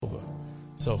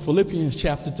So Philippians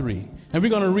chapter 3. And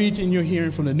we're going to read in your hearing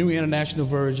from the New International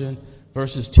Version,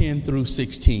 verses 10 through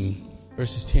 16.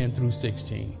 Verses 10 through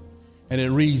 16. And it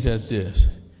reads as this.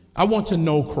 I want to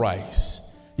know Christ.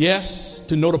 Yes,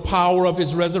 to know the power of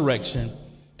his resurrection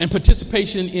and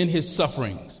participation in his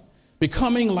sufferings,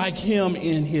 becoming like him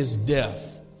in his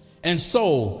death, and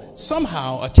so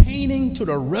somehow attaining to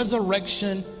the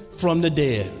resurrection from the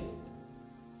dead.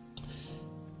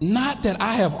 Not that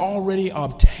I have already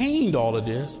obtained all of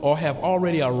this or have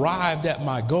already arrived at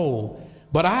my goal,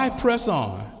 but I press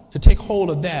on to take hold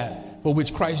of that for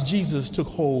which Christ Jesus took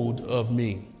hold of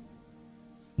me.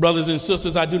 Brothers and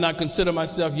sisters, I do not consider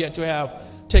myself yet to have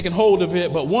taken hold of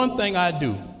it, but one thing I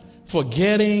do,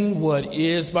 forgetting what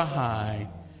is behind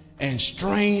and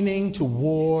straining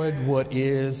toward what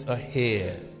is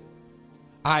ahead.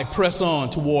 I press on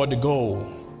toward the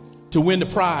goal to win the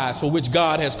prize for which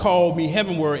God has called me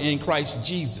heavenward in Christ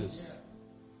Jesus.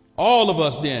 All of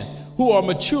us then who are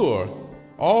mature,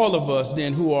 all of us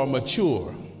then who are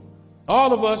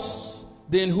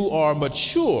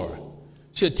mature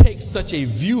should take such a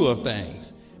view of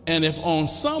things. And if on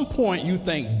some point you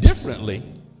think differently,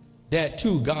 that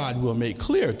too God will make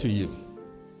clear to you.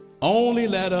 Only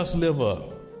let us live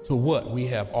up to what we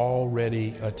have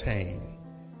already attained.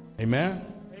 Amen?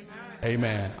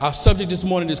 Amen. Our subject this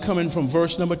morning is coming from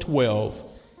verse number 12.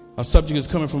 Our subject is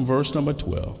coming from verse number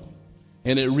 12.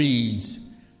 And it reads,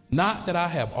 not that I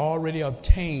have already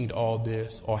obtained all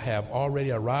this or have already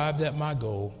arrived at my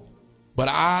goal, but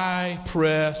I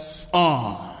press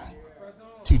on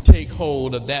to take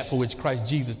hold of that for which Christ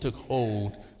Jesus took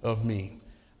hold of me.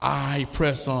 I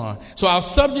press on. So our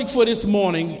subject for this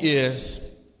morning is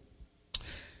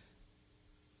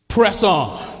press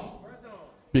on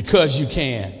because you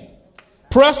can.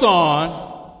 Press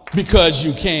on because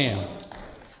you can.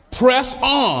 Press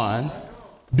on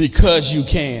because you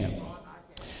can.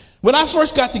 When I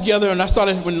first got together and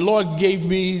when the Lord gave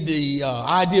me the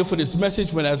idea for this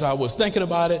message, as I was thinking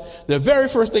about it, the very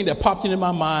first thing that popped into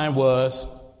my mind was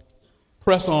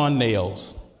press on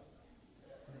nails.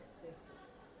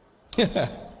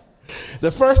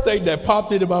 The first thing that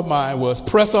popped into my mind was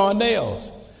press on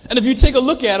nails. And if you take a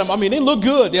look at them, they look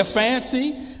good. They're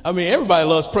fancy. Everybody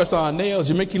loves press on nails.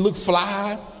 You make you look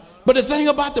fly. But the thing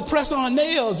about the press on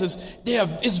nails is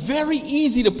it's very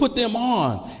easy to put them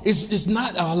on. It's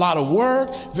not a lot of work,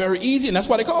 very easy. And that's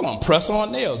why they call them press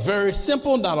on nails. Very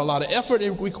simple, not a lot of effort it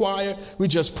required. We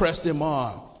just press them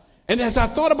on. And as I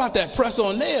thought about that press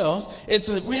on nails, I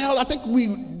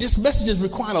think this message is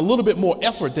requiring a little bit more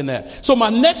effort than that. So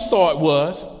my next thought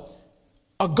was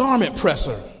a garment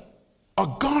presser. A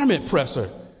garment presser.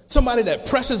 Somebody that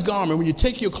presses garment when you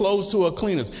take your clothes to a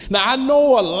cleaner's. Now, I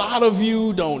know a lot of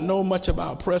you don't know much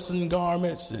about pressing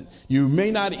garments, and you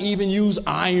may not even use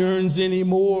irons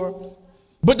anymore.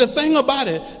 But the thing about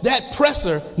it, that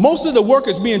presser, most of the work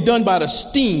is being done by the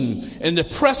steam and the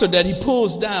presser that he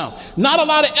pulls down. Not a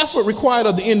lot of effort required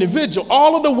of the individual.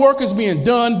 All of the work is being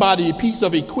done by the piece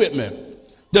of equipment.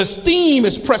 The steam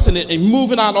is pressing it and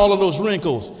moving out all of those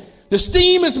wrinkles. The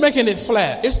steam is making it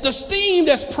flat. It's the steam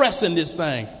that's pressing this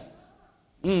thing.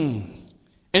 And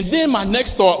then my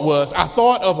next thought was, I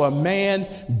thought of a man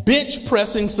bench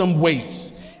pressing some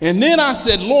weights. And then I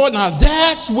said, Lord, now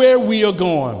that's where we are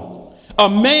going. A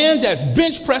man that's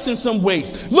bench pressing some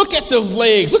weights. Look at those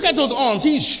legs. Look at those arms.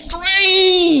 He's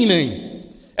straining.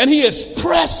 And he is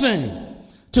pressing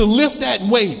to lift that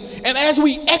weight. And as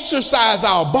we exercise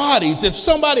our bodies, if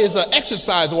somebody is an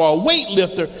exerciser or a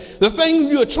weightlifter, the thing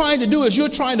you're trying to do is you're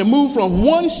trying to move from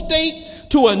one state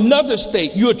to another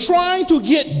state. You're trying to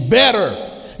get better.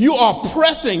 You are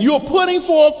pressing. You're putting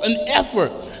forth an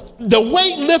effort. The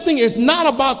weightlifting is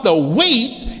not about the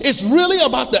weights. It's really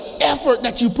about the effort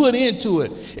that you put into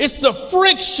it. It's the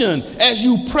friction as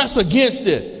you press against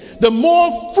it. The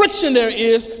more friction there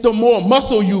is, the more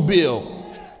muscle you build.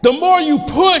 The more you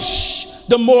push,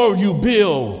 the more you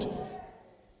build.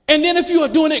 And then if you are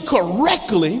doing it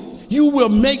correctly, you will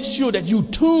make sure that you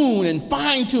tune and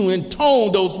fine tune and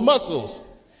tone those muscles.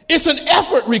 It's an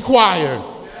effort required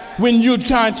when you're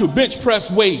trying to bench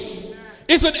press weights.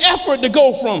 It's an effort to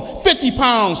go from 50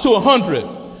 pounds to 100,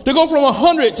 to go from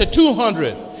 100 to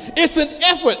 200. It's an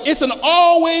effort. It's an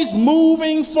always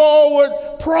moving forward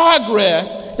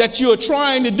progress that you're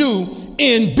trying to do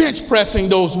in bench pressing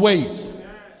those weights.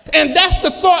 And that's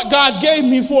the thought God gave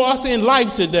me for us in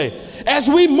life today. As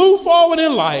we move forward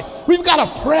in life, we've got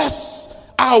to press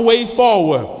our way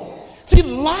forward. See,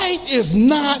 life is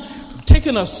not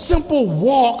taking a simple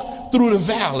walk through the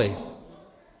valley.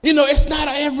 It's not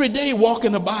an everyday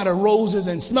walking by the roses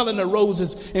and smelling the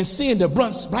roses and seeing the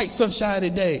bright sunshiny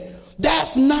day.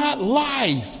 That's not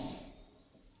life.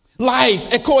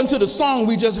 Life, according to the song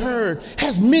we just heard,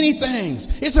 has many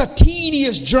things. It's a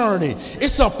tedious journey.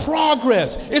 It's a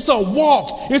progress. It's a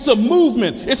walk. It's a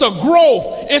movement. It's a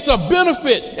growth. It's a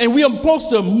benefit. And we are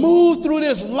supposed to move through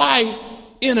this life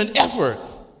in an effort.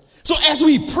 So as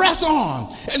we press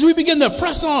on, as we begin to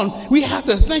press on, we have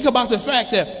to think about the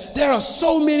fact that there are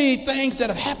so many things that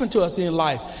have happened to us in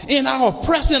life. In our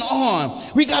pressing on,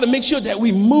 we got to make sure that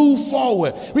we move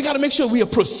forward. We got to make sure we are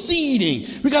proceeding.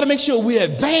 We got to make sure we are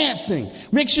advancing.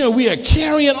 Make sure we are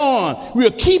carrying on. We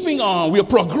are keeping on. We are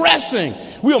progressing.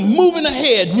 We are moving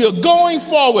ahead. We are going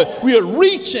forward. We are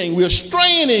reaching. We are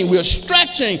straining. We are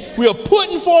stretching. We are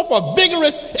putting forth a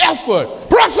vigorous effort.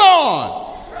 Press on.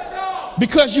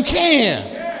 Because you can.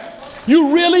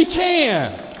 You really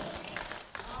can.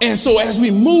 And so as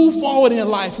we move forward in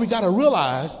life, we got to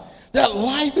realize that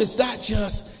life is not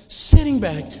just sitting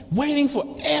back, waiting for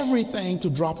everything to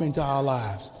drop into our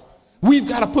lives. We've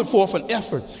got to put forth an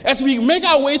effort. As we make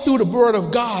our way through the Word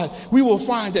of God, we will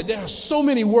find that there are so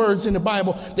many words in the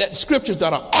Bible, that scriptures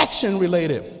that are action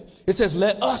related. It says,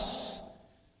 let us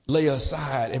lay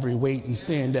aside every weight and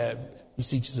sin that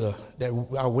beseeches us, that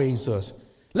outweighs us.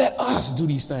 Let us do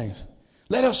these things.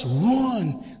 Let us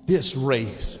run this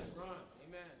race.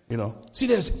 You know, see,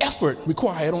 there's effort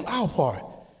required on our part.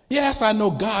 Yes, I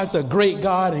know God's a great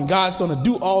God and God's going to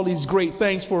do all these great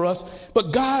things for us,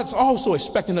 but God's also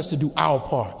expecting us to do our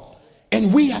part.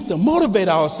 And we have to motivate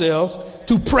ourselves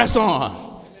to press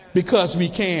on because we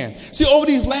can. See, over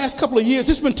these last couple of years,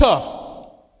 it's been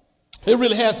tough. It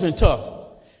really has been tough.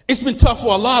 It's been tough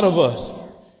for a lot of us.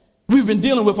 We've been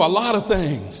dealing with a lot of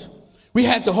things. We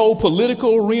had the whole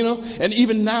political arena, and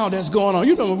even now that's going on.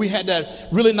 You know, when we had that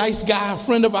really nice guy, a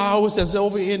friend of ours that's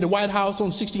over in the White House on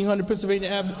 1600 Pennsylvania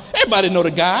Avenue. Everybody know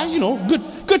the guy, you know,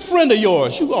 good friend of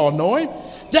yours. You all know him.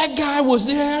 That guy was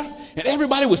there, and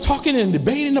everybody was talking and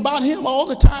debating about him all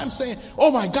the time, saying,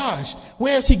 oh my gosh,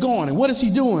 where is he going and what is he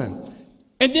doing?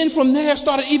 And then from there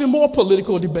started even more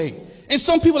political debate. And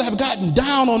some people have gotten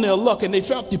down on their luck, and they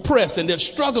felt depressed, and they're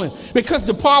struggling because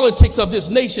the politics of this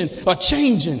nation are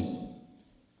changing.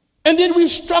 And then we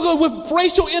struggled with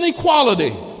racial inequality.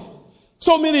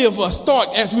 So many of us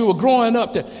thought as we were growing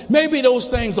up that maybe those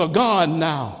things are gone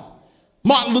now.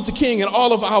 Martin Luther King and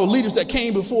all of our leaders that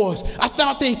came before us, I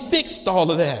thought they fixed all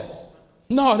of that.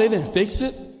 No, they didn't fix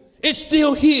it. It's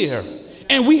still here.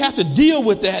 And we have to deal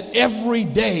with that every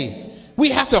day.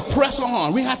 We have to press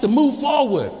on. We have to move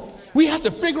forward. We have to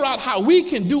figure out how we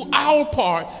can do our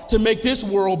part to make this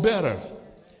world better.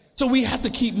 So we have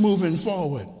to keep moving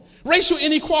forward. Racial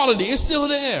inequality is still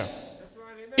there.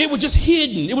 It was just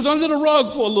hidden. It was under the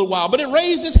rug for a little while, but it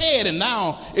raised its head, and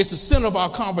now it's the center of our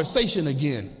conversation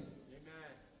again.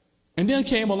 And then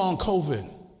came along COVID.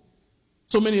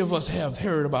 So many of us have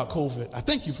heard about COVID. I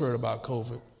think you've heard about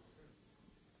COVID.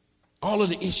 All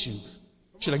of the issues.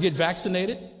 Should I get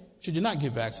vaccinated? Should you not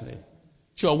get vaccinated?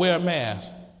 Should I wear a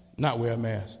mask? Not wear a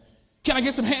mask. Can I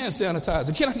get some hand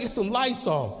sanitizer? Can I get some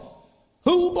Lysol?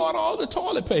 Who bought all the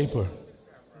toilet paper?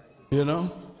 You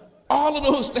know, all of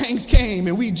those things came,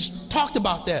 and we just talked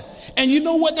about that. And you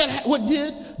know what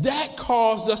did? That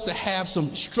caused us to have some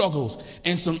struggles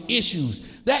and some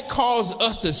issues. That caused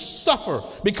us to suffer,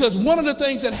 because one of the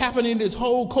things that happened in this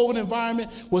whole COVID environment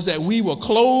was that we were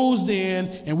closed in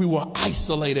and we were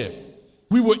isolated.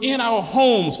 We were in our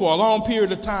homes for a long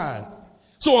period of time.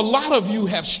 So a lot of you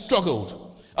have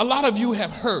struggled. A lot of you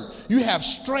have hurt. You have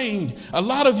strained. A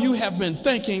lot of you have been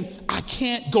thinking, I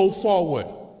can't go forward.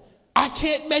 I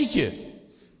can't make it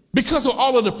because of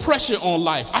all of the pressure on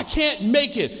life. I can't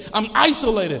make it. I'm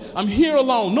isolated. I'm here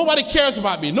alone. Nobody cares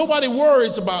about me. Nobody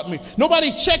worries about me.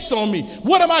 Nobody checks on me.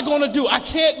 What am I going to do? I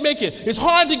can't make it. It's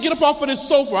hard to get up off of this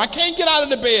sofa. I can't get out of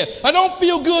the bed. I don't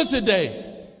feel good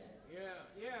today.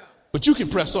 But you can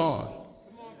press on.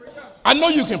 I know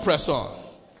you can press on.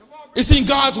 It's in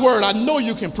God's word. I know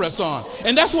you can press on.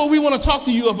 And that's what we want to talk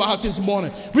to you about this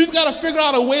morning. We've got to figure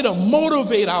out a way to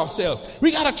motivate ourselves. We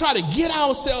got to try to get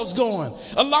ourselves going.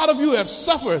 A lot of you have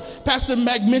suffered. Pastor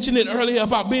Mac mentioned it earlier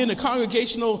about being the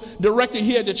congregational director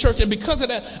here at the church. And because of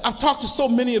that, I've talked to so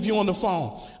many of you on the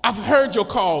phone. I've heard your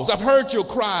calls. I've heard your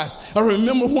cries. I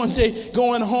remember one day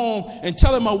going home and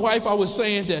telling my wife I was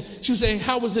saying that. She was saying,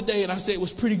 how was the day? And I said, it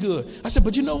was pretty good. I said,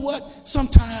 but you know what?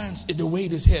 Sometimes the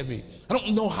weight is heavy. I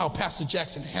don't know how Pastor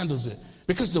Jackson handles it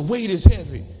because the weight is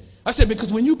heavy. I said,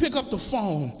 because when you pick up the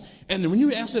phone and when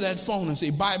you answer that phone and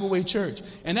say Bible Way Church,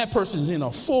 and that person's in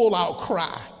a full out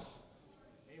cry,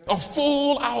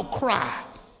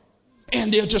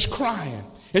 and they're just crying.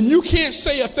 And you can't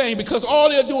say a thing because all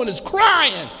they're doing is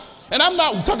crying. And I'm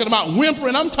not talking about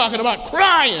whimpering. I'm talking about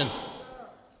crying.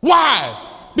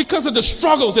 Why? Because of the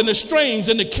struggles and the strains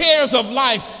and the cares of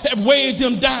life have weighed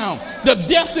them down. The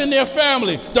deaths in their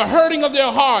family, the hurting of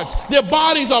their hearts, their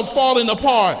bodies are falling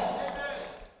apart.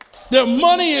 Their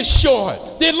money is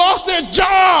short. They lost their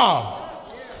job.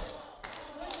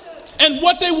 And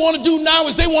what they want to do now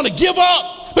is they want to give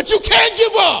up. But you can't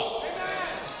give up.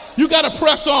 You got to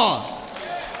press on.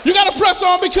 You got to press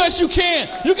on because you can.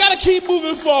 You got to keep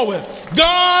moving forward.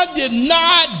 God did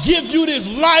not give you this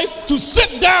life to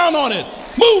sit down on it.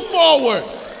 Move forward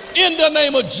in the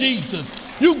name of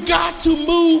Jesus. You got to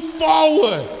move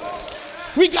forward.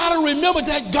 We got to remember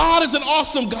that God is an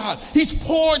awesome God. He's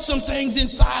poured some things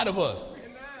inside of us.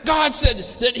 God said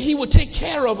that he would take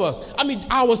care of us. I mean,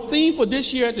 our theme for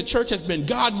this year at the church has been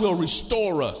God will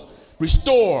restore us,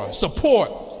 restore, support,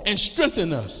 and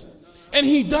strengthen us. And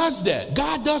he does that.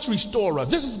 God does restore us.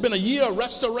 This has been a year of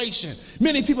restoration.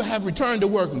 Many people have returned to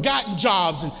work and gotten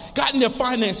jobs and gotten their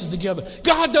finances together.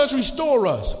 God does restore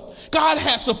us. God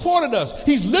has supported us.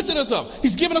 He's lifted us up.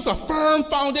 He's given us a firm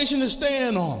foundation to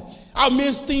stand on. Our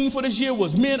men's theme for this year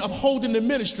was men upholding the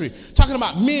ministry. Talking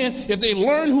about men, if they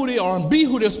learn who they are and be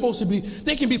who they're supposed to be,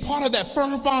 they can be part of that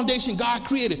firm foundation God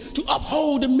created to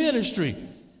uphold the ministry.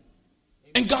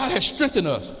 And God has strengthened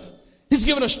us. He's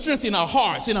given us strength in our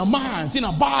hearts, in our minds, in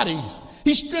our bodies.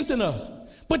 He's strengthened us.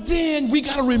 But then we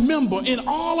got to remember, in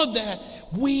all of that,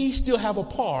 we still have a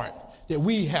part that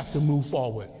we have to move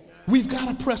forward. We've got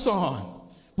to press on.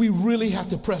 We really have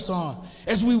to press on.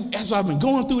 As I've been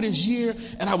going through this year,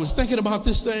 and I was thinking about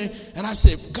this thing, and I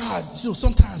said, God,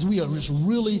 sometimes we are just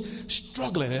really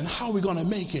struggling, and how are we going to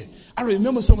make it? I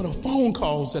remember some of the phone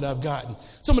calls that I've gotten,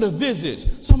 some of the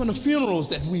visits, some of the funerals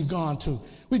that we've gone to.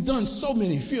 We've done so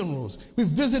many funerals. We've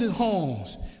visited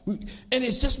homes, and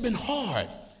it's just been hard.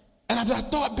 And as I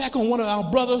thought back on one of our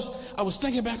brothers, I was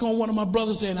thinking back on one of my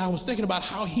brothers, and I was thinking about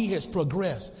how he has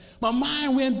progressed. My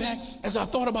mind went back as I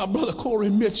thought about Brother Corey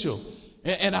Mitchell.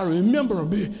 And I remember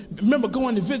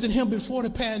going to visit him before the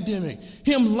pandemic,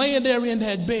 him laying there in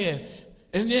that bed.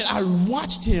 And then I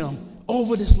watched him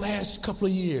over this last couple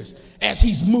of years as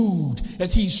he's moved,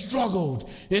 as he's struggled,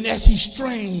 and as he's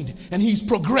strained, and he's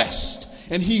progressed.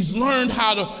 And he's learned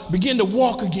how to begin to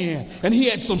walk again. And he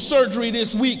had some surgery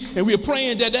this week, and we're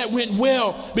praying that that went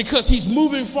well because he's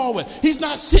moving forward. He's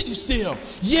not sitting still.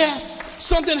 Yes,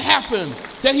 something happened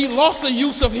that he lost the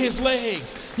use of his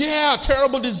legs. Yeah, a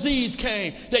terrible disease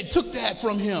came. They took that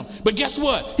from him. But guess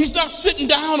what? He's not sitting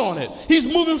down on it. He's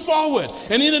moving forward.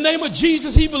 And in the name of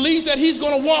Jesus, he believes that he's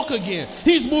going to walk again.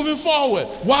 He's moving forward.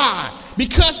 Why?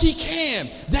 Because he can.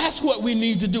 That's what we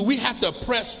need to do. We have to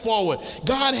press forward.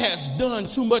 God has done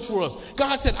too much for us.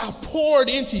 God said, I've poured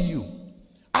into you.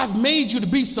 I've made you to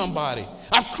be somebody.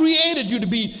 I've created you to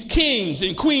be kings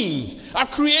and queens.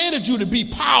 I've created you to be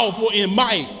powerful in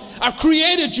might. I've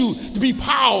created you to be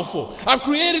powerful. I've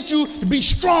created you to be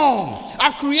strong.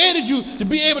 I've created you to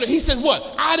be able to, he said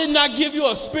what? I did not give you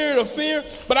a spirit of fear,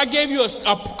 but I gave you a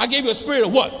spirit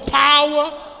of what?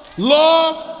 Power,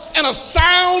 love, and a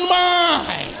sound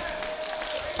mind.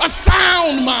 A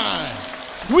sound mind.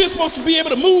 We're supposed to be able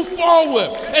to move forward,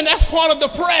 and that's part of the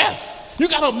press. You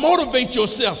got to motivate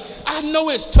yourself. I know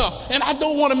it's tough, and I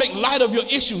don't want to make light of your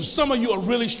issues. Some of you are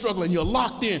really struggling. You're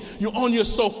locked in. You're on your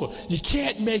sofa. You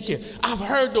can't make it. I've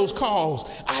heard those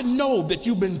calls. I know that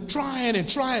you've been trying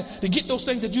to get those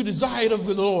things that you desired of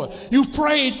the Lord. You've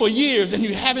prayed for years, and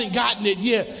you haven't gotten it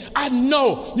yet. I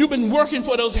know you've been working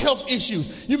for those health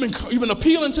issues. You've been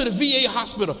appealing to the VA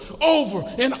hospital over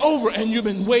and over, and you've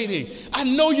been waiting. I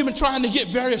know you've been trying to get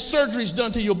various surgeries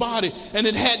done to your body, and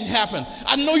it hadn't happened.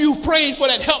 I know you've prayed for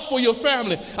that help for your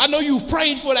family. I know you've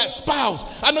prayed for that spouse.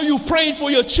 I know you've prayed for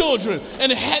your children,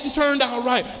 and it hadn't turned out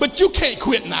right. But you can't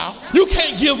quit now. You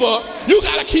can't give up. You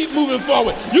got to keep moving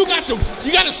forward. You got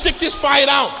to stick this fight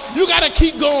out. You got to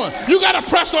keep going. You got to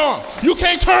press on. You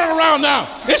can't turn around now.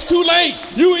 It's too late.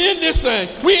 You in this thing.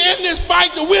 We in this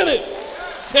fight to win it,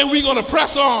 and we're going to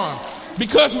press on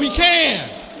because we can.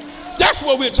 That's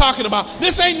what we're talking about.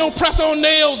 This ain't no press on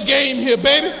nails game here,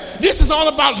 baby. This is all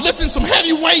about lifting some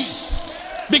heavy weights.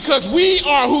 Because we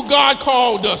are who God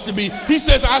called us to be. He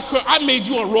says, I made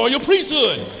you a royal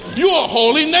priesthood. You're a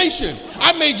holy nation.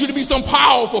 I made you to be some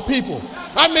powerful people.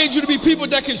 I made you to be people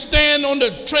that can stand on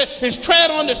and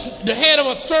tread on the head of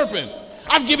a serpent.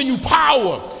 I've given you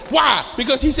power. Why?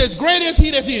 Because he says, greater is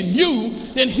he that's in you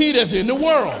than he that's in the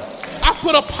world. I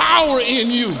put a power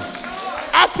in you.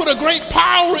 I put a great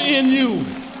power in you.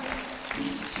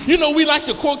 You know, we like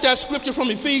to quote that scripture from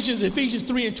Ephesians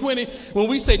 3:20, when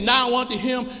we say, now unto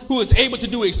him who is able to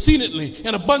do exceedingly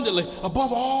and abundantly above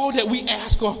all that we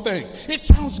ask or think. It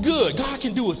sounds good. God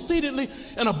can do exceedingly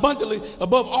and abundantly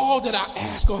above all that I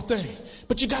ask or think.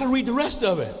 But you got to read the rest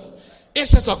of it. It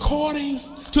says, according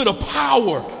to the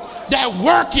power that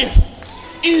worketh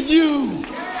in you.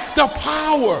 The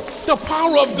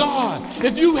power of God.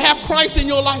 If you have Christ in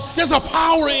your life, there's a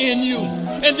power in you.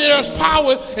 And there's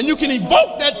power, and you can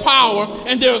evoke that power,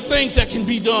 and there are things that can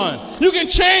be done. You can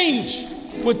change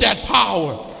with that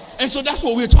power. And so that's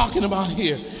what we're talking about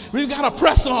here. We've got to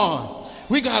press on.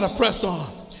 We got to press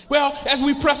on. Well, as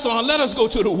we press on, let us go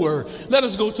to the Word. Let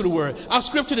us go to the Word. Our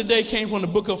scripture today came from the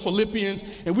book of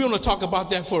Philippians, and we're going to talk about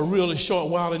that for a really short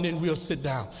while, and then we'll sit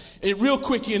down. And real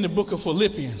quick, in the book of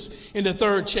Philippians, in the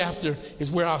 3rd chapter,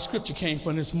 is where our scripture came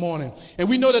from this morning. And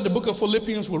we know that the book of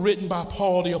Philippians was written by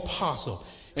Paul the apostle.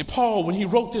 And Paul, when he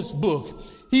wrote this book,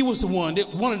 he was the one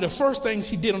of the first things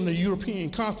he did on the European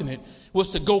continent was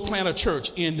to go plant a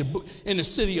church in the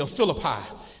city of Philippi.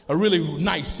 A really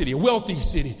nice city, a wealthy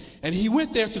city. And he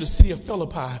went there to the city of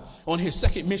Philippi on his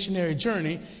second missionary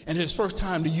journey and his first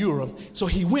time to Europe. So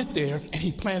he went there and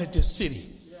he planted this city.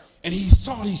 And he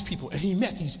saw these people and he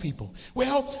met these people.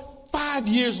 Well, 5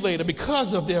 years later,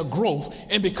 because of their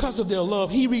growth and because of their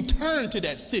love, he returned to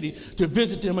that city to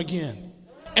visit them again.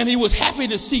 And he was happy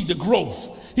to see the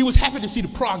growth. He was happy to see the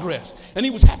progress. And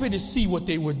he was happy to see what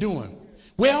they were doing.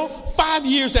 Well, 5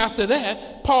 years after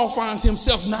that, Paul finds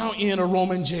himself now in a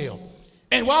Roman jail.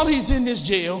 And while he's in this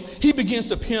jail, he begins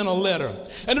to pen a letter.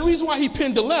 And the reason why he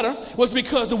penned the letter was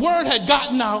because the word had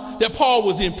gotten out that Paul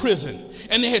was in prison.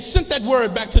 And they had sent that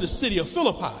word back to the city of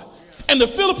Philippi. And the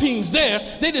Philippines there,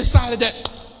 they decided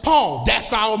that Paul,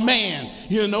 that's our man.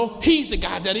 You know, he's the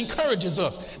guy that encourages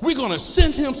us. We're going to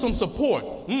send him some support.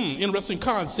 Interesting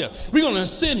concept. We're going to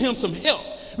send him some help.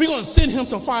 We're going to send him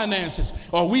some finances.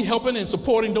 Are we helping and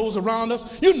supporting those around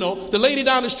us? You know, the lady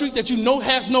down the street that you know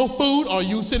has no food, are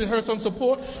you sending her some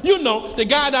support? You know, the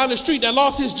guy down the street that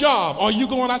lost his job, are you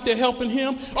going out there helping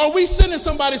him? Are we sending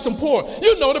somebody support?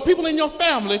 You know, the people in your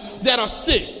family that are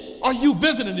sick, are you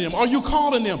visiting them? Are you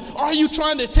calling them? Are you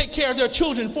trying to take care of their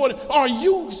children for them? Are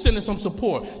you sending some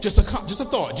support? Just a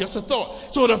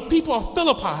thought. So the people of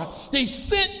Philippi, they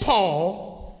sent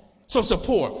Paul some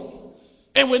support.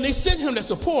 And when they sent him that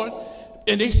support,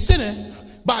 and they sent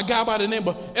it by a guy by the name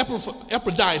of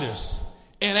Epaphroditus.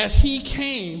 And as he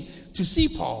came to see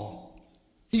Paul,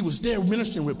 he was there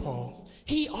ministering with Paul.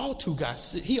 He also got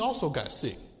sick.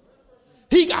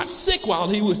 He got sick while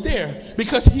he was there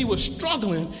because he was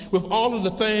struggling with all of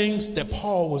the things that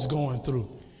Paul was going through.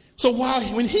 So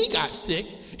when he got sick,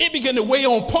 it began to weigh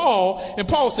on Paul, and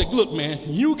Paul said, look, man,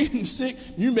 you getting sick,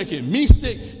 you making me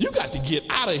sick, you got to get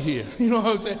out of here. You know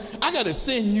what I'm saying? I got to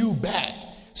send you back.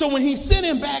 So when he sent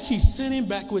him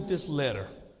back with this letter,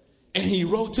 and he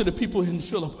wrote to the people in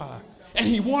Philippi, and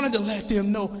he wanted to let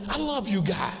them know, I love you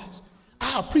guys.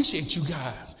 I appreciate you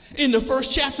guys. In the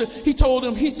 1st chapter, he told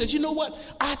them, he said, you know what?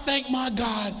 I thank my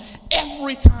God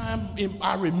every time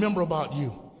I remember about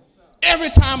you. Every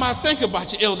time I think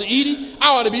about you, Elder Edie, I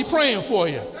ought to be praying for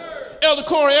you. Elder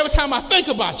Corey, every time I think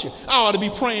about you, I ought to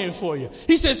be praying for you.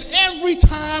 He says, every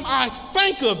time I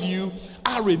think of you,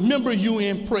 I remember you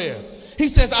in prayer. He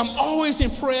says, I'm always in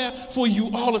prayer for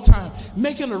you all the time,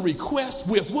 making a request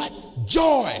with what?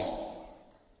 Joy.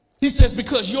 He says,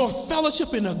 because your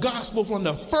fellowship in the gospel from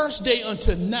the first day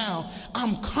until now,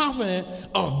 I'm confident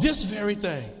of this very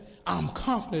thing. I'm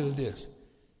confident of this,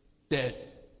 that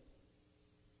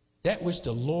which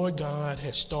the Lord God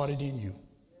has started in you,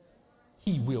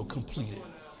 he will complete it.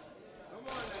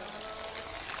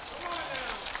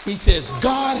 He says,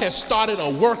 God has started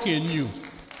a work in you.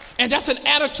 And that's an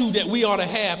attitude that we ought to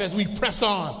have as we press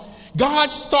on.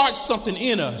 God starts something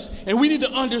in us, and we need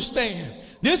to understand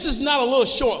this is not a little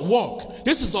short walk.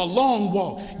 This is a long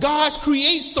walk. God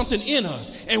creates something in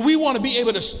us, and we want to be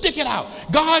able to stick it out.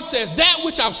 God says, that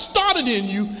which I've started in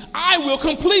you, I will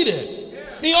complete it.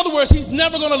 In other words, he's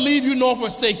never going to leave you nor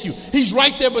forsake you. He's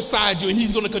right there beside you, and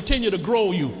he's going to continue to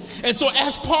grow you. And so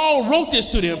as Paul wrote this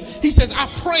to them, he says, I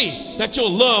pray that your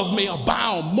love may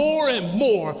abound more and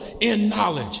more in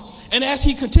knowledge. And as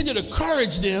he continued to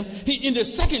encourage them, in the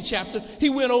 2nd chapter,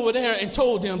 he went over there and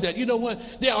told them that, you know what,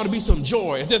 there ought to be some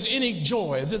joy. If there's any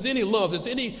joy, if there's any love, if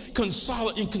there's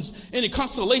any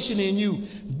consolation in you,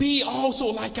 be also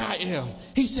like I am.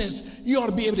 He says you ought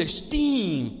to be able to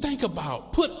esteem, think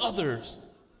about, put others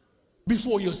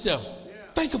before yourself.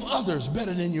 Think of others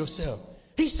better than yourself.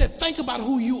 He said, think about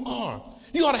who you are.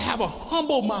 You ought to have a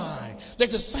humble mind,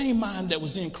 like the same mind that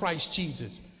was in Christ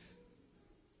Jesus.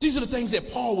 These are the things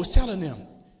that Paul was telling them.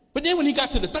 But then when he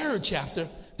got to the 3rd chapter,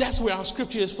 that's where our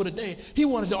scripture is for today. He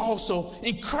wanted to also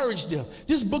encourage them.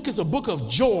 This book is a book of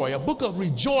joy, a book of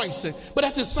rejoicing, but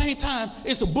at the same time,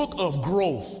 it's a book of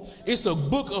growth. It's a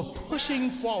book of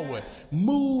pushing forward,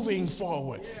 moving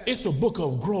forward. It's a book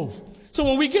of growth. So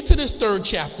when we get to this 3rd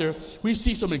chapter, we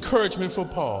see some encouragement for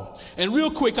Paul. And real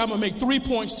quick, I'm going to make 3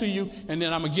 points to you, and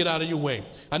then I'm going to get out of your way.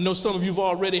 I know some of you have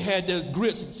already had the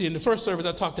grits. See, in the first service,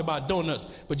 I talked about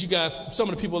donuts, but you guys, some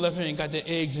of the people left here ain't got their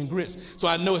eggs and grits. So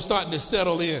I know it's starting to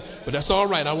settle in, but that's all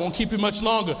right. I won't keep you much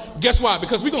longer. Guess why?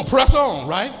 Because we're going to press on,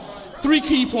 right? 3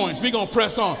 key points. We're going to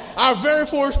press on. Our very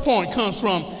first point comes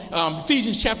from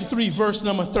Ephesians chapter 3, verse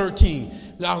number 13.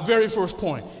 Our very first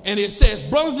point. And it says,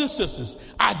 brothers and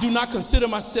sisters, I do not consider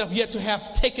myself yet to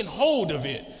have taken hold of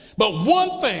it. But one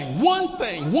thing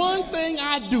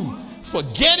I do,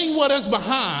 forgetting what is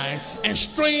behind and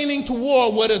straining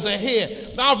toward what is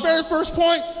ahead. Our very first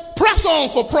point, press on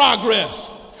for progress.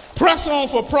 Press on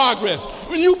for progress.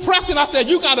 When you pressing out there,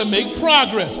 you got to make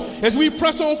progress. As we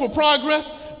press on for progress,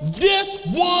 this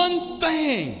one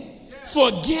thing,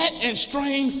 forget and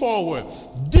strain forward.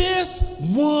 This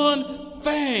one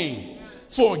thing,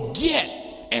 forget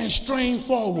and strain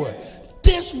forward.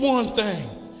 This one thing.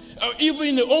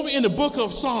 Even over in the book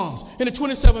of Psalms, in the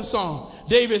 27th Psalm,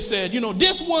 David said,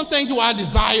 this one thing do I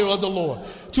desire of the Lord,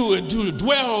 to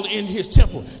dwell in his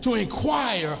temple, to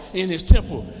inquire in his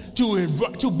temple,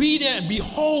 to be there and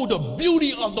behold the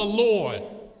beauty of the Lord.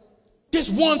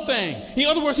 This one thing. In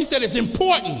other words, he said it's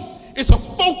important. It's a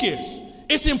focus.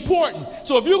 It's important.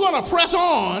 So if you're going to press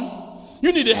on,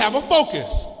 you need to have a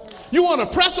focus. You want to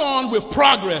press on with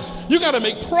progress. You got to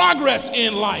make progress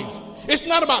in life. It's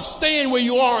not about staying where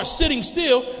you are or sitting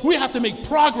still. We have to make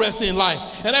progress in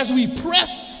life. And as we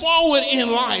press forward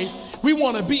in life, we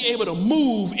want to be able to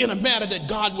move in a manner that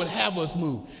God would have us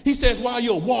move. He says, while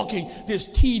you're walking this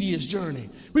tedious journey,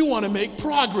 we want to make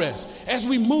progress. As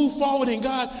we move forward in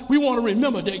God, we want to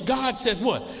remember that God says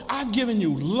what? I've given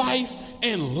you life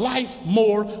and life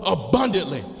more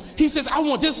abundantly. He says, I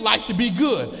want this life to be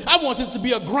good. I want this to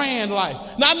be a grand life.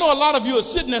 Now, I know a lot of you are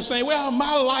sitting there saying, well,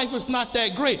 my life is not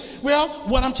that great. Well,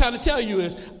 what I'm trying to tell you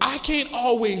is I can't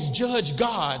always judge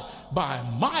God by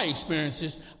my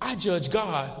experiences. I judge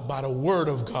God by the word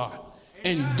of God.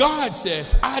 And God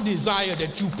says, I desire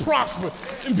that you prosper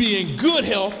and be in good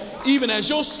health, even as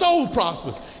your soul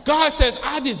prospers. God says,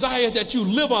 I desire that you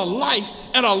live a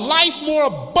life and a life more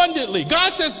abundantly.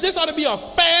 God says this ought to be a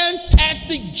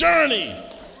fantastic journey.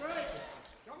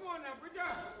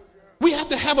 We have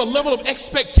to have a level of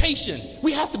expectation.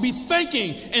 We have to be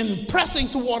thinking and pressing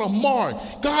toward a mark.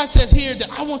 God says here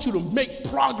that I want you to make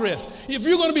progress. If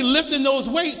you're going to be lifting those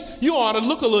weights, you ought to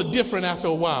look a little different after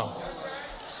a while.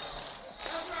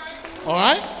 All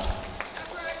right?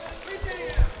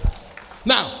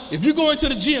 Now, if you go into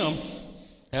the gym,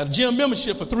 had a gym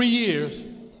membership for 3 years,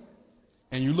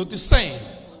 and you look the same.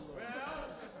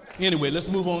 Anyway, let's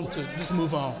move on.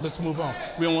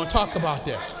 We don't want to talk about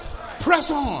that.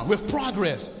 Press on with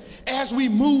progress. As we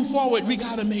move forward, we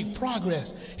got to make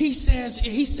progress. He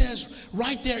says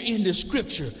right there in the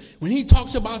scripture, when he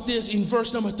talks about this in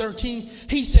verse number 13,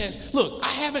 he says, look, I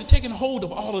haven't taken hold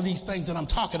of all of these things that I'm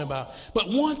talking about, but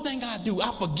one thing I do,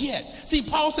 I forget. See,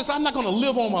 Paul says, I'm not going to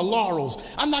live on my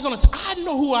laurels. I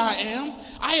know who I am.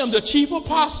 I am the chief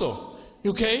apostle.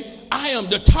 Okay? I am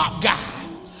the top guy.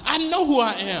 I know who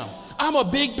I am. I'm a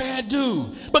big bad dude.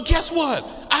 But guess what?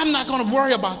 I'm not going to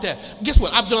worry about that. Guess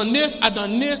what? I've done this.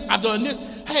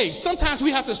 Hey, sometimes we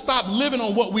have to stop living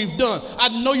on what we've done. I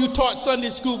know you taught Sunday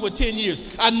school for 10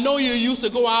 years. I know you used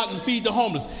to go out and feed the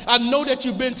homeless. I know that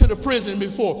you've been to the prison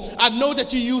before. I know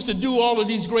that you used to do all of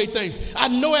these great things. I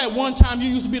know at one time you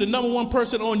used to be the number one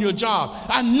person on your job.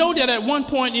 I know that at one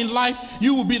point in life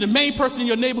you would be the main person in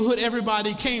your neighborhood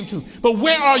everybody came to. But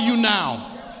where are you now?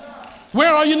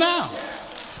 Where are you now?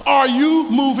 Are you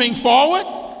moving forward?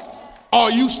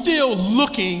 Are you still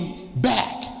looking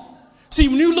back? See,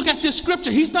 when you look at this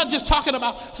scripture, he's not just talking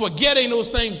about forgetting those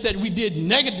things that we did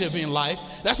negative in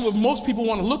life. That's what most people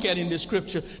want to look at in this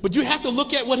scripture. But you have to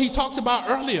look at what he talks about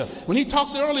earlier. When he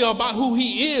talks earlier about who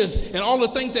he is and all the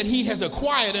things that he has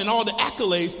acquired and all the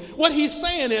accolades, what he's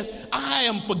saying is, I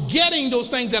am forgetting those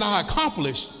things that I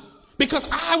accomplished. Because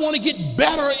I want to get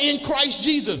better in Christ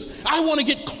Jesus. I want to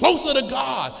get closer to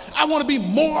God. I want to be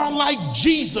more like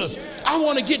Jesus. I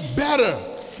want to get better.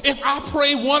 If I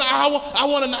pray 1 hour, I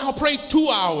want to now pray 2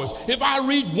 hours. If I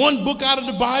read one book out of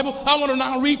the Bible, I want to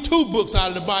now read 2 books out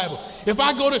of the Bible. If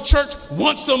I go to church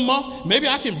once a month, maybe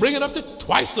I can bring it up to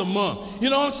twice a month.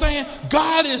 You know what I'm saying?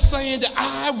 God is saying that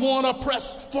I want to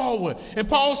press forward. And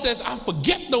Paul says, I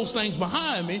forget those things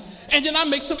behind me, and then I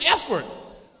make some effort.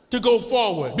 to go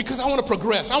forward because I want to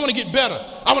progress. I want to get better.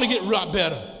 I want to get a lot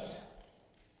better.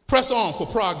 Press on for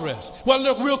progress. Well,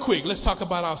 look, real quick, let's talk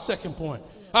about our second point.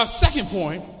 Our second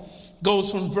point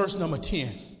goes from verse number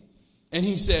 10. And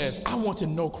he says, I want to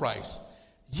know Christ.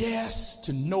 Yes,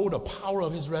 to know the power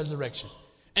of his resurrection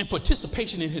and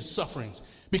participation in his sufferings,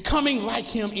 becoming like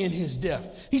him in his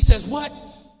death. He says, what?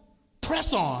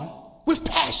 Press on with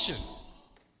passion.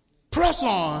 Press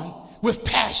on with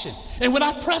passion. And when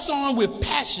I press on with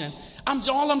passion,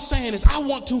 all I'm saying is I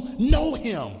want to know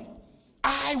him.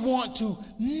 I want to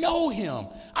know him.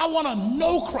 I want to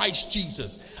know Christ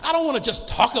Jesus. I don't want to just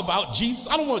talk about Jesus.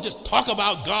 I don't want to just talk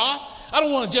about God. I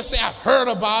don't want to just say I've heard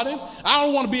about him. I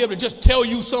don't want to be able to just tell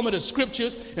you some of the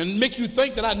scriptures and make you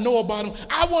think that I know about him.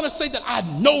 I want to say that I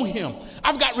know him.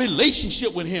 I've got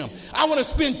relationship with him. I want to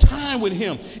spend time with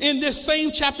him. In this same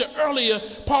chapter earlier,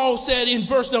 Paul said in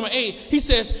verse number 8, he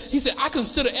said, I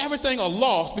consider everything a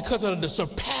loss because of the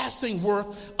surpassing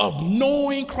worth of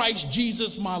knowing Christ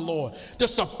Jesus my Lord. The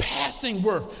surpassing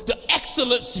worth, the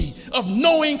excellency of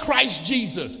knowing Christ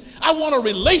Jesus. I want a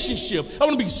relationship. I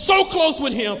want to be so close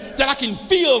with him that I can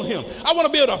feel him. I want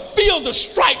to be able to feel the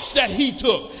stripes that he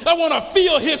took. I want to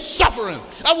feel his suffering.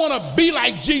 I want to be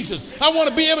like Jesus. I want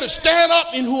to be able to stand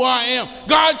up in who I am.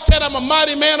 God said I'm a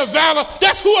mighty man of valor.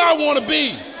 That's who I want to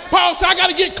be. Paul said I got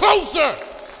to get closer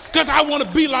because I want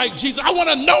to be like Jesus. I want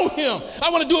to know him. I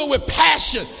want to do it with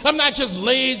passion. I'm not just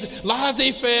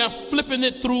laissez-faire, flipping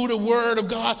it through the word of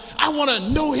God. I want to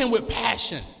know him with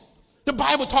passion. The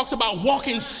Bible talks about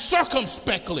walking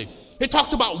circumspectly. It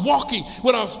talks about walking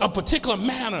with a particular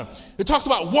manner. It talks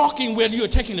about walking where you're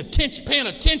paying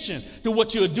attention to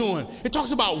what you're doing. It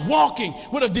talks about walking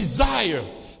with a desire.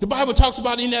 The Bible talks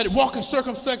about in that walking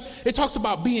circumspect, it talks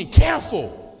about being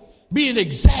careful, being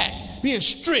exact, being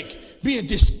strict, being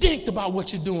distinct about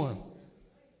what you're doing.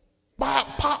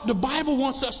 The Bible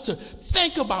wants us to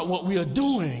think about what we are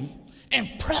doing and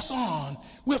press on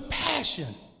with passion.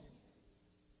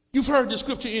 You've heard the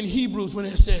scripture in Hebrews when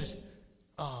it says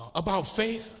about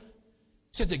faith.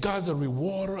 It said that God's a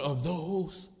rewarder of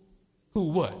those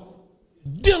who what?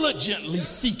 Diligently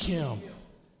seek him.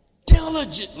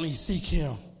 Diligently seek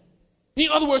him. In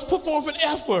other words, put forth an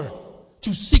effort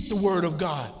to seek the word of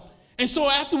God. And so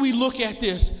after we look at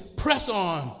this, press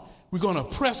on. We're going to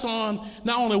press on.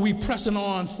 Not only are we pressing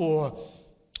on for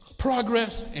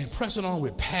progress and pressing on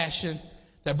with passion,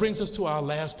 that brings us to our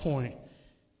last point.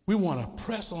 We want to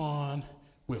press on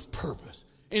with purpose.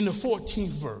 In the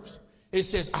 14th verse, it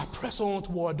says, I press on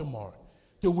toward the mark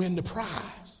to win the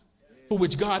prize for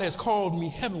which God has called me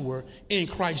heavenward in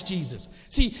Christ Jesus.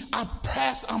 See, I'm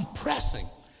pressing.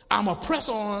 I'm a press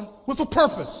on with a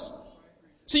purpose.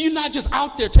 See, you're not just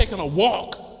out there taking a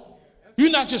walk.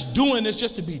 You're not just doing this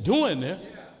just to be doing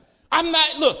this. I'm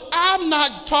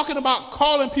not talking about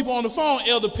calling people on the phone,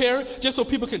 Elder Perry, just so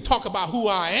people can talk about who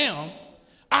I am.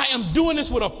 I am doing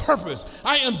this with a purpose.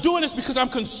 I am doing this because I'm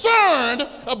concerned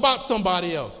about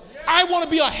somebody else. I want to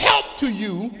be a help to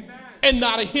you and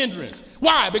not a hindrance.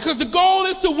 Why? Because the goal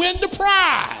is to win the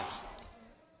prize.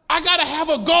 I got to have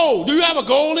a goal. Do you have a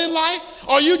goal in life?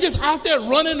 Or are you just out there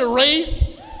running the race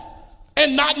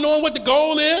and not knowing what the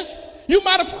goal is? You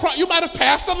might have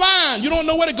passed the line. You don't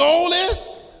know where the goal is?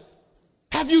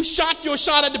 Have you shot your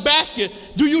shot at the basket?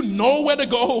 Do you know where the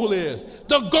goal is?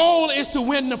 The goal is to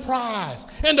win the prize.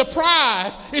 And the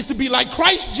prize is to be like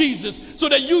Christ Jesus so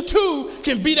that you too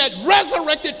can be that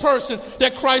resurrected person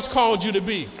that Christ called you to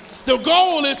be. The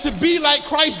goal is to be like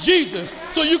Christ Jesus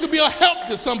so you can be a help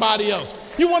to somebody else.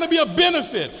 You want to be a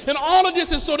benefit. And all of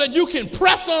this is so that you can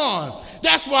press on.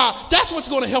 That's what's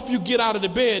going to help you get out of the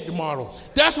bed tomorrow.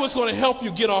 That's what's going to help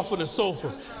you get off of the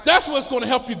sofa. That's what's going to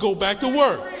help you go back to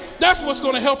work. That's what's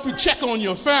going to help you check on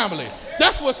your family.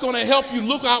 That's what's going to help you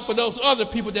look out for those other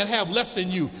people that have less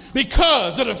than you.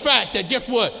 Because of the fact that, guess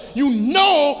what? You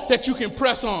know that you can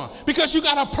press on. Because you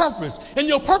got a purpose. And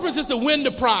your purpose is to win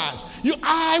the prize.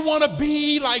 I want to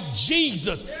be like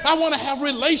Jesus. I want to have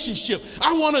relationship.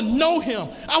 I want to know him.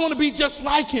 I want to be just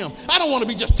like him. I don't want to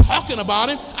be just talking about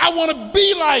him. I want to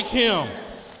be like him.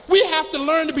 We have to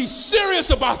learn to be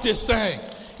serious about this thing.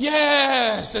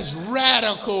 Yes, it's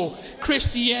radical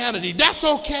Christianity. That's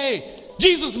okay.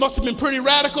 Jesus must have been pretty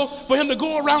radical for him to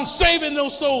go around saving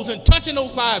those souls and touching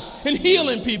those lives and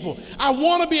healing people. I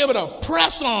want to be able to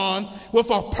press on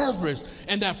with a purpose,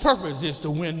 and that purpose is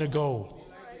to win the goal.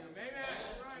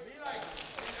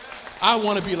 I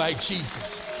want to be like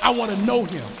Jesus. I want to know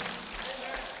him.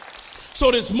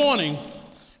 So this morning,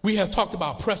 we have talked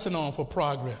about pressing on for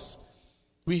progress.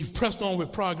 We've pressed on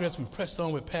with progress. We've pressed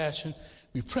on with passion.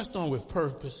 We've pressed on with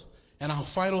purpose. And our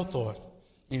final thought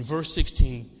in verse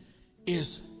 16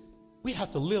 is we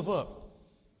have to live up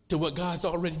to what God's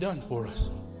already done for us.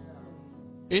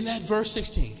 In that verse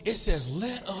 16, it says,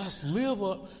 let us live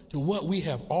up to what we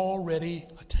have already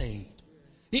attained.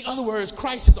 In other words,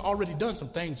 Christ has already done some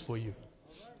things for you.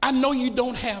 I know you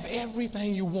don't have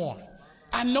everything you want.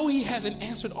 I know he hasn't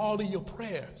answered all of your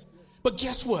prayers. But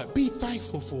guess what? Be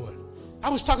thankful for it. I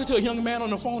was talking to a young man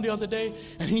on the phone the other day,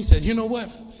 and he said, you know what?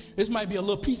 This might be a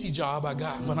little piecey job I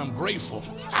got, but I'm grateful.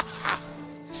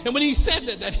 And when he said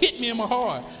that, that hit me in my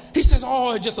heart. He says,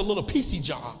 oh, it's just a little piecey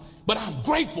job, but I'm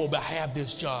grateful to have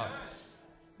this job.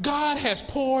 God has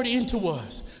poured into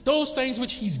us those things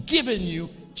which he's given you.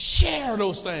 Share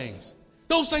those things.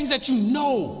 Those things that you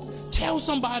know. Tell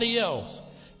somebody else.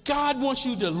 God wants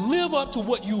you to live up to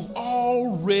what you've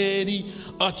already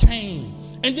attained.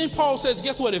 And then Paul says,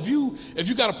 guess what? If you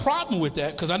got a problem with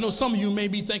that, because I know some of you may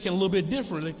be thinking a little bit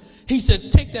differently, he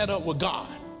said, take that up with God,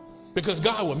 because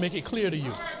God will make it clear to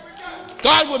you.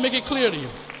 God will make it clear to you.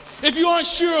 If you aren't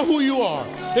sure who you are,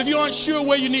 if you aren't sure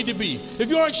where you need to be, if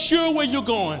you aren't sure where you're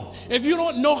going, if you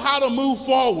don't know how to move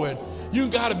forward, you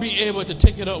got to be able to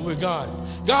take it up with God.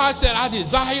 God said, I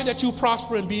desire that you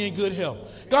prosper and be in good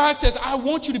health. God says, I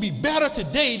want you to be better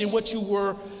today than what you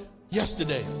were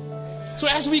yesterday. So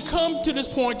as we come to this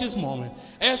point, this moment,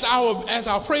 as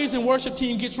our praise and worship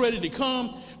team gets ready to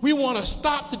come, we want to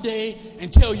stop today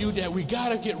and tell you that we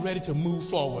got to get ready to move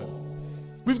forward.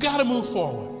 We've got to move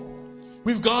forward.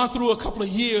 We've gone through a couple of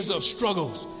years of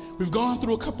struggles. We've gone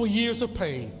through a couple of years of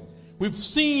pain. We've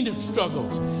seen the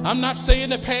struggles. I'm not saying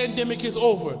the pandemic is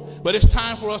over, but it's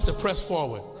time for us to press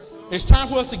forward. It's time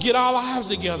for us to get our lives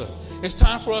together. It's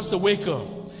time for us to wake up.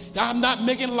 I'm not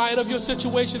making light of your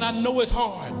situation. I know it's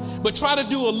hard, but try to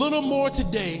do a little more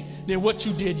today than what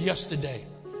you did yesterday.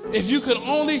 If you could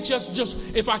only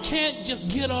if I can't just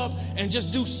get up and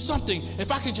just do something,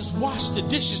 if I could just wash the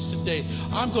dishes today,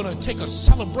 I'm going to take a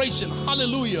celebration.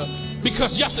 Hallelujah.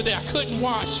 Because yesterday I couldn't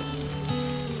wash.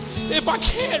 If I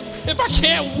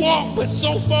can't walk but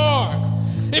so far,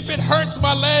 if it hurts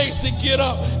my legs to get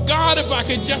up, God, if I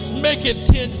could just make it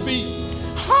 10 feet,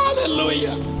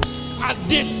 hallelujah, I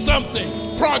did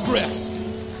something. Progress.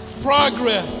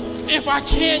 If I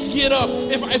can't get up,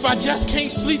 if I just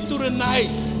can't sleep through the night,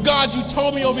 God, you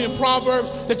told me over in Proverbs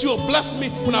that you will bless me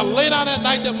when I lay down at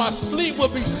night, that my sleep will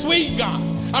be sweet, God.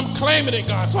 I'm claiming it,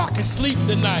 God, so I can sleep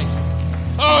tonight.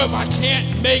 Oh, if I can't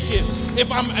make it,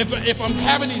 if I'm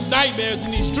having these nightmares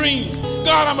and these dreams,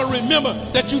 God, I'm going to remember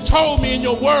that you told me in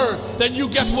your word that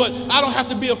guess what? I don't have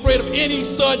to be afraid of any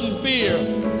sudden fear.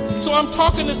 So I'm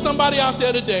talking to somebody out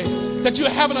there today that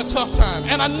you're having a tough time.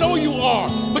 And I know you are,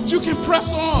 but you can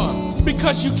press on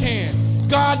because you can.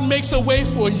 God makes a way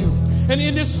for you. And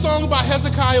in this song by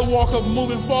Hezekiah Walker,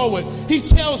 Moving Forward, he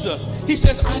tells us, he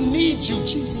says, I need you,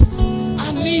 Jesus.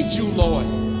 I need you, Lord.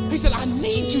 He said, I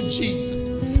need you, Jesus.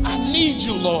 I need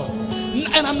you, Lord.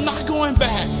 And I'm not going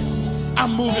back.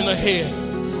 I'm moving ahead.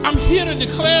 I'm here to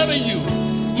declare to you,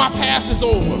 my past is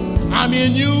over. I'm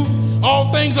in you.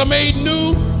 All things are made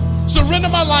new. Surrender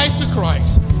my life to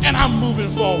Christ. And I'm moving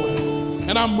forward.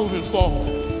 And I'm moving forward.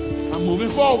 I'm moving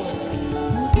forward.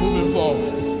 Moving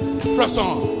forward. Press